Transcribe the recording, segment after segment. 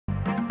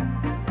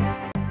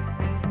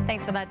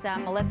Thanks for that,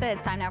 Melissa.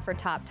 It's time now for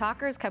Top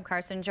Talkers. Cub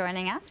Carson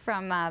joining us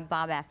from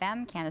Bob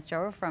FM, Candace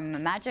from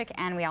Majic,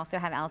 and we also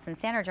have Alison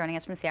Sandor joining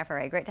us from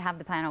CFRA. Great to have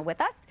the panel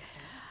with us.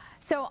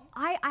 So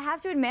I have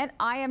to admit,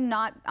 I am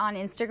not on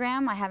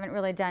Instagram. I haven't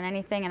really done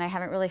anything, and I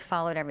haven't really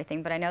followed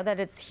everything, but I know that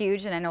it's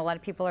huge, and I know a lot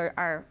of people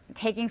are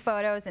taking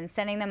photos and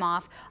sending them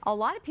off. A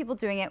lot of people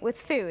doing it with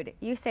food.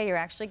 You say you're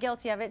actually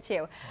guilty of it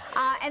too.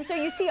 And so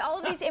you see all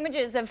of these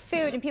images of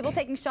food and people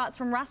taking shots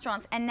from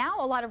restaurants, and now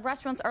a lot of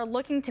restaurants are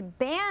looking to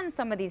ban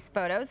some of these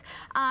photos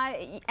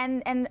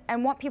and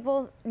want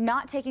people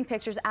not taking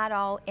pictures at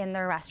all in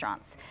their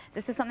restaurants.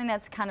 This is something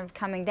that's kind of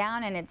coming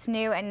down, and it's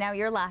new, and now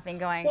you're laughing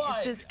going, well,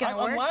 is this going to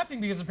work? I'm laughing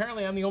because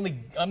apparently I'm the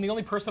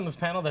only person on this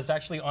panel that's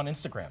actually on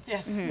Instagram.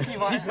 Yes,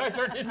 you are. You guys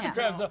are on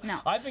Instagram. So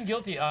I've been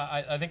guilty.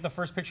 I think the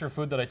first picture of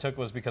food that I took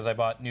was because I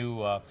bought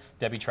new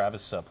Debbie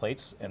Travis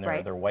plates, and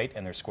they're white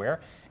and they're square,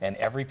 and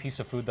every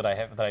piece of food that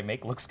I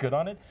make looks good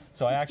on it.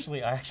 So I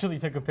actually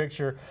took a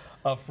picture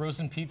of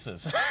frozen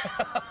pizzas.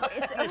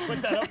 I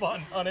put that up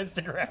on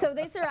Instagram. So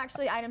these are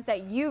actually items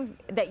that you've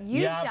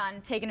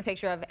done, taken a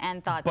picture of,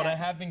 and thought. But I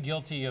have been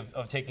guilty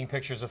of taking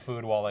pictures of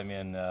food while I'm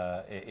in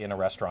a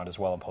restaurant as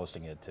well and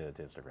posting it to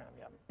Instagram.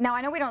 Yeah. Now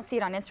I know we don't see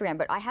it on Instagram,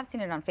 but I have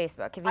seen it on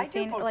Facebook. Have you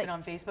seen? I do post it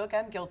on Facebook.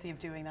 I'm guilty of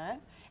doing that.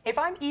 If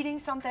I'm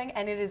eating something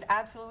and it is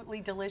absolutely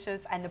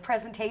delicious and the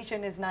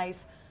presentation is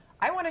nice,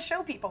 I want to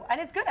show people, and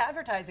it's good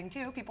advertising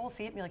too. People will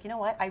see it and be like, you know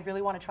what, I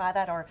really want to try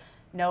that, or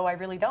no, I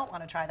really don't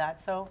want to try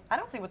that. So I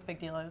don't see what the big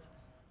deal is.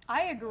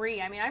 I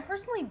agree. I mean, I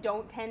personally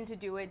don't tend to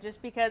do it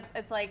just because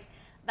it's like,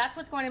 that's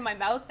what's going in my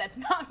mouth. That's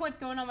not what's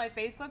going on my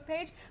Facebook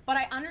page. But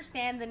I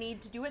understand the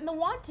need to do it and the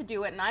want to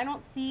do it, and I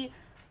don't see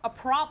a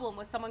problem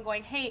with someone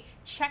going, hey,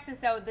 check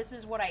this out. This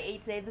is what I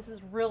ate today. This is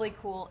really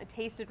cool. It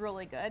tasted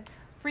really good.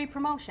 Free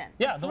promotion.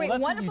 Yeah,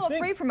 wonderful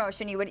free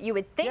promotion. You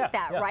would think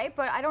that, right?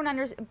 But I don't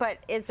understand. But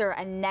is there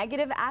a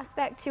negative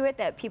aspect to it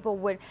that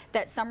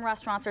that some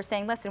restaurants are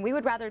saying, listen, we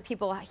would rather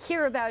people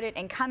hear about it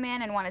and come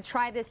in and want to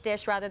try this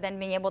dish rather than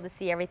being able to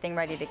see everything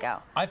ready to go?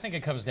 I think it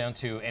comes down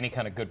to any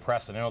kind of good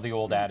press. And I know the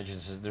old adage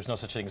is there's no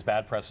such thing as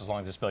bad press as long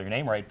as they spell your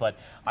name right. But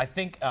I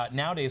think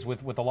nowadays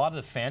with a lot of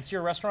the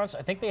fancier restaurants,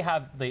 I think they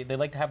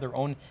like to have their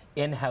own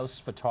in-house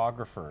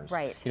photographers.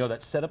 Right. You know,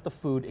 that set up the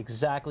food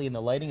exactly, and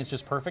the lighting is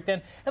just perfect.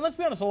 And let's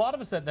be honest, a lot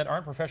of us that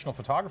aren't professional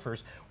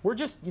photographers, we're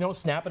just, you know,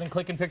 snapping and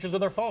clicking pictures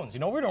with our phones. You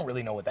know, we don't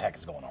really know what the heck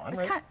is going on,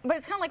 right? But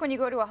it's kind of like when you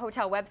go to a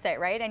hotel website,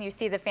 right? And you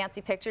see the fancy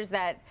pictures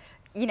that,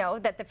 you know,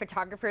 that the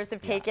photographers have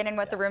taken and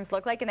what the rooms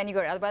look like, and then you go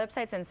to other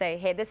websites and say,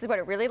 hey, this is what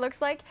it really looks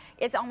like.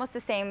 It's almost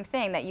the same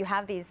thing that you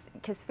have these,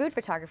 because food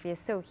photography is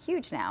so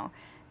huge now,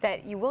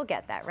 that you will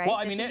get that, right? Well,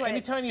 I mean,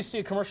 anytime you see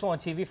a commercial on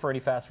TV for any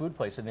fast food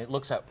place and it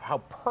looks at how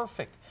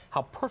perfect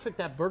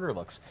that burger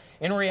looks,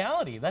 in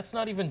reality, that's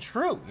not even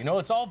true. You know,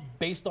 it's all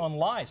based on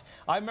lies.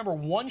 I remember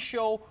one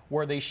show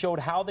where they showed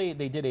how they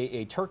did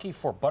a turkey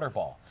for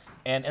Butterball.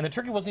 And the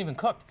turkey wasn't even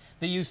cooked.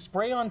 They used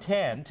spray on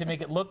tan to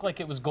make it look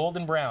like it was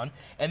golden brown,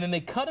 and then they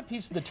cut a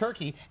piece of the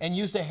turkey and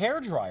used a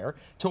hairdryer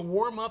to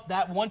warm up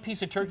that one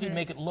piece of turkey and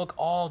make it look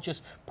all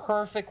just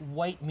perfect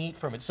white meat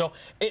from it. So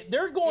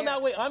they're going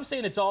that way. I'm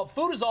saying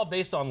food is all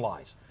based on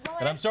lies. Well,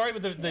 and I'm sorry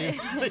with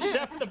the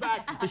chef in the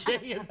back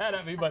shaking his head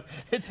at me, but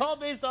it's all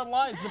based on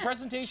lies. The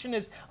presentation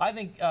is, I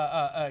think,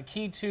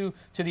 key to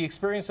the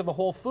experience of the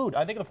whole food.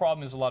 I think the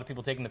problem is a lot of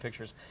people taking the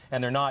pictures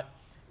and they're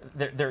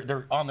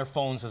on their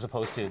phones as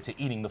opposed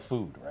to eating the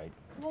food, right?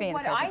 Well,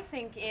 what I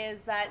think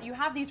is that you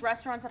have these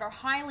restaurants that are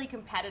highly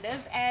competitive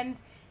and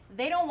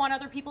they don't want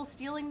other people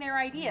stealing their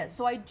ideas.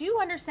 So I do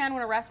understand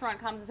when a restaurant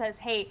comes and says,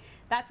 hey,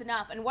 that's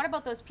enough. And what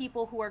about those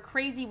people who are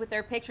crazy with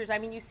their pictures? I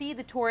mean, you see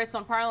the tourists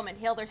on Parliament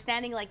Hill, they're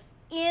standing like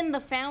in the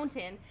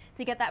fountain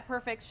to get that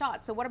perfect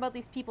shot. So what about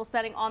these people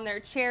sitting on their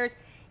chairs,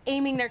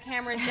 aiming their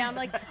cameras down?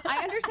 Like, I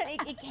understand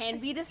it can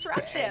be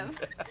disruptive.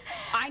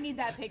 I need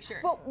that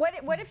picture. Well,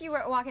 what if you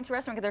walk into a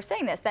restaurant, because they're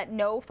saying this, that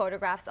no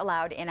photographs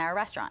allowed in our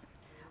restaurant?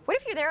 What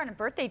if you're there on a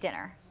birthday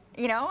dinner,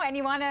 you know, and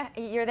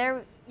you're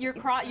there? You're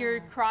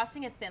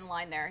crossing a thin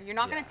line there. You're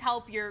not going to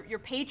tell your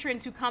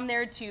patrons who come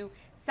there to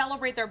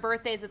celebrate their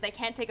birthdays that they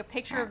can't take a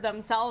picture of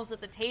themselves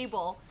at the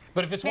table.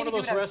 But if it's one of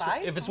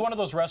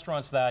those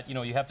restaurants that, you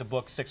know, you have to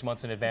book 6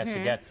 months in advance to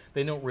get,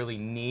 they don't really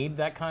need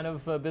that kind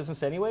of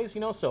business anyways,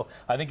 you know. So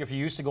I think if you're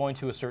used to going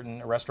to a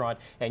certain restaurant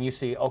and you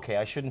see, okay,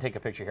 I shouldn't take a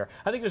picture here.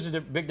 I think there's a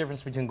big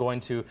difference between going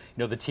to, you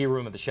know, the tea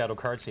room at the Chateau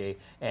Cartier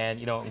and,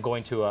 you know,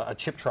 going to a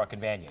chip truck in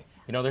Vanier.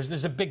 You know,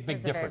 there's a big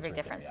difference. Very big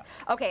difference.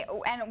 Okay,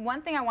 and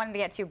one thing I wanted to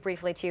get to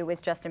briefly too was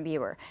Justin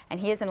Bieber, and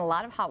he is in a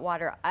lot of hot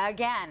water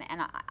again,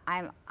 and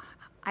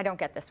I don't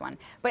get this one.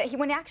 But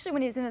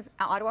when he was in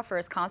Ottawa for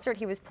his concert,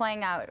 he was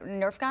playing out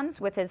Nerf guns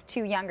with his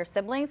 2 younger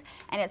siblings,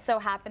 and it so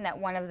happened that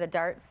one of the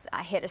darts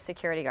hit a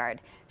security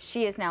guard.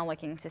 She is now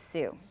looking to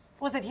sue.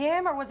 Was it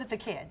him or was it the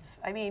kids?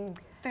 I mean,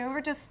 they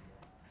were just,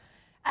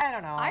 I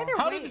don't know.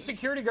 How did the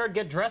security guard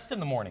get dressed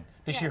in the morning?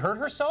 Did she hurt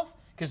herself?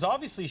 because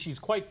obviously she's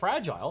quite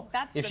fragile.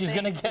 That's if the she's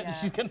thing. going to get,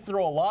 she's going to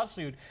throw a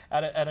lawsuit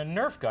at a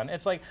Nerf gun.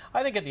 It's like,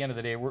 I think at the end of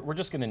the day, we're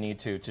just going to need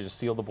to just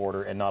seal the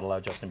border and not allow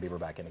Justin Bieber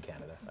back into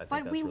Canada. I think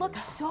But we look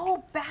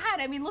so bad.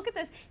 I mean, look at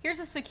this. Here's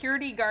a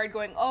security guard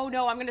going, oh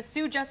no, I'm going to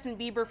sue Justin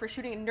Bieber for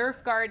shooting a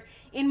Nerf guard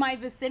in my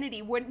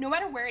vicinity. No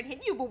matter where it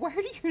hit you, but where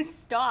do you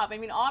stop? I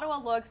mean, Ottawa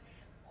looks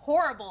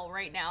horrible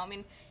right now. I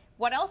mean,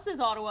 what else is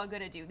Ottawa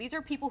going to do? These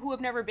are people who have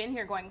never been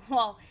here going,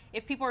 well,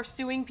 if people are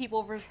suing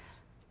people for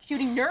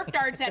shooting Nerf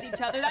darts at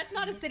each other, that's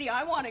not a city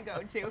I want to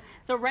go to.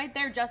 So right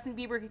there, Justin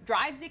Bieber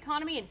drives the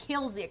economy and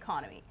kills the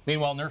economy.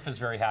 Meanwhile, Nerf is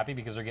very happy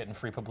because they're getting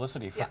free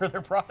publicity for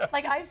their products.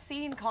 Like, I've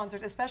seen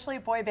concerts, especially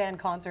boy band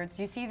concerts.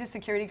 You see the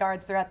security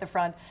guards, they're at the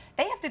front.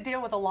 They have to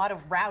deal with a lot of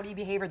rowdy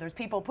behavior. There's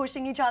people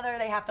pushing each other.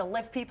 They have to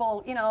lift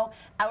people, you know,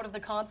 out of the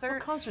concert.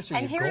 What concerts are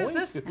and you here's going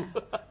this.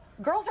 to?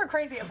 Girls are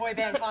crazy at boy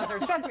band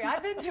concerts. Trust me,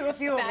 I've been to a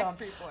few of them.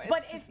 Backstreet Boys.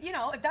 But if, you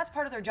know, if that's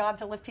part of their job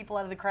to lift people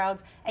out of the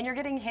crowds and you're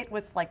getting hit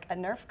with like a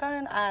Nerf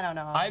gun, I don't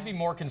know. I'd be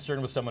more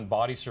concerned with someone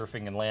body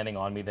surfing and landing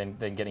on me than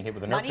getting hit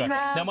with a Nerf gun.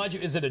 Now, mind you,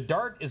 is it a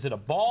dart? Is it a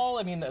ball?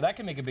 I mean, that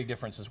can make a big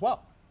difference as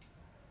well.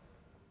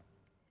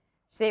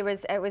 It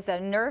was a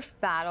Nerf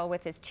battle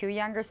with his two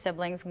younger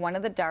siblings. One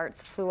of the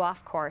darts flew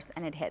off course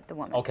and it hit the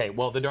woman. Okay,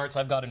 well, the darts,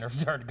 I've got a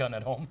Nerf dart gun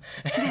at home.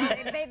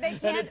 They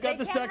And it's got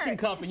the suction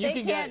cup, and you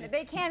can get it.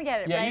 They can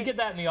get it, Yeah, right? you get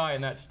that in the eye,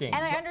 and that stings.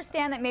 And I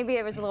understand that maybe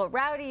it was a little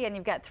rowdy and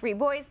you've got three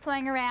boys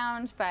playing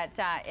around, but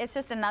it's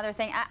just another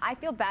thing. I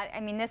feel bad. I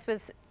mean, this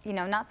was, you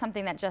know, not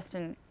something that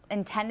Justin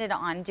intended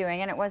on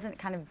doing, and it wasn't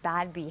kind of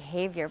bad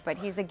behavior, but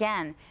he's,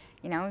 again,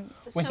 you know,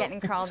 getting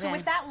crawled in. So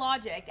with that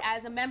logic,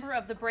 as a member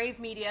of the brave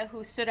media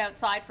who stood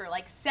outside for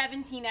like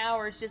 17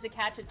 hours just to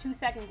catch a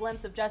 2-second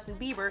glimpse of Justin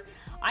Bieber,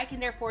 I can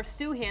therefore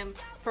sue him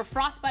for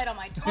frostbite on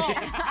my toe.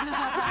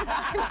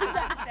 I was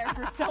out there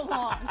for so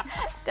long.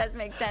 Does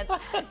make sense.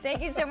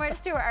 Thank you so much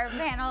to our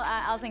panel,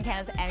 Alison,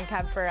 Candace, and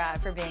Cub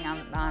for being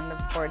on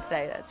the board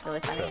today. That's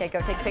really fun. Okay,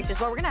 go take pictures.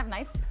 Well, we're going to have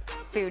nice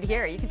food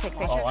here. You can take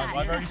pictures. Oh,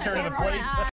 I've already started the plates.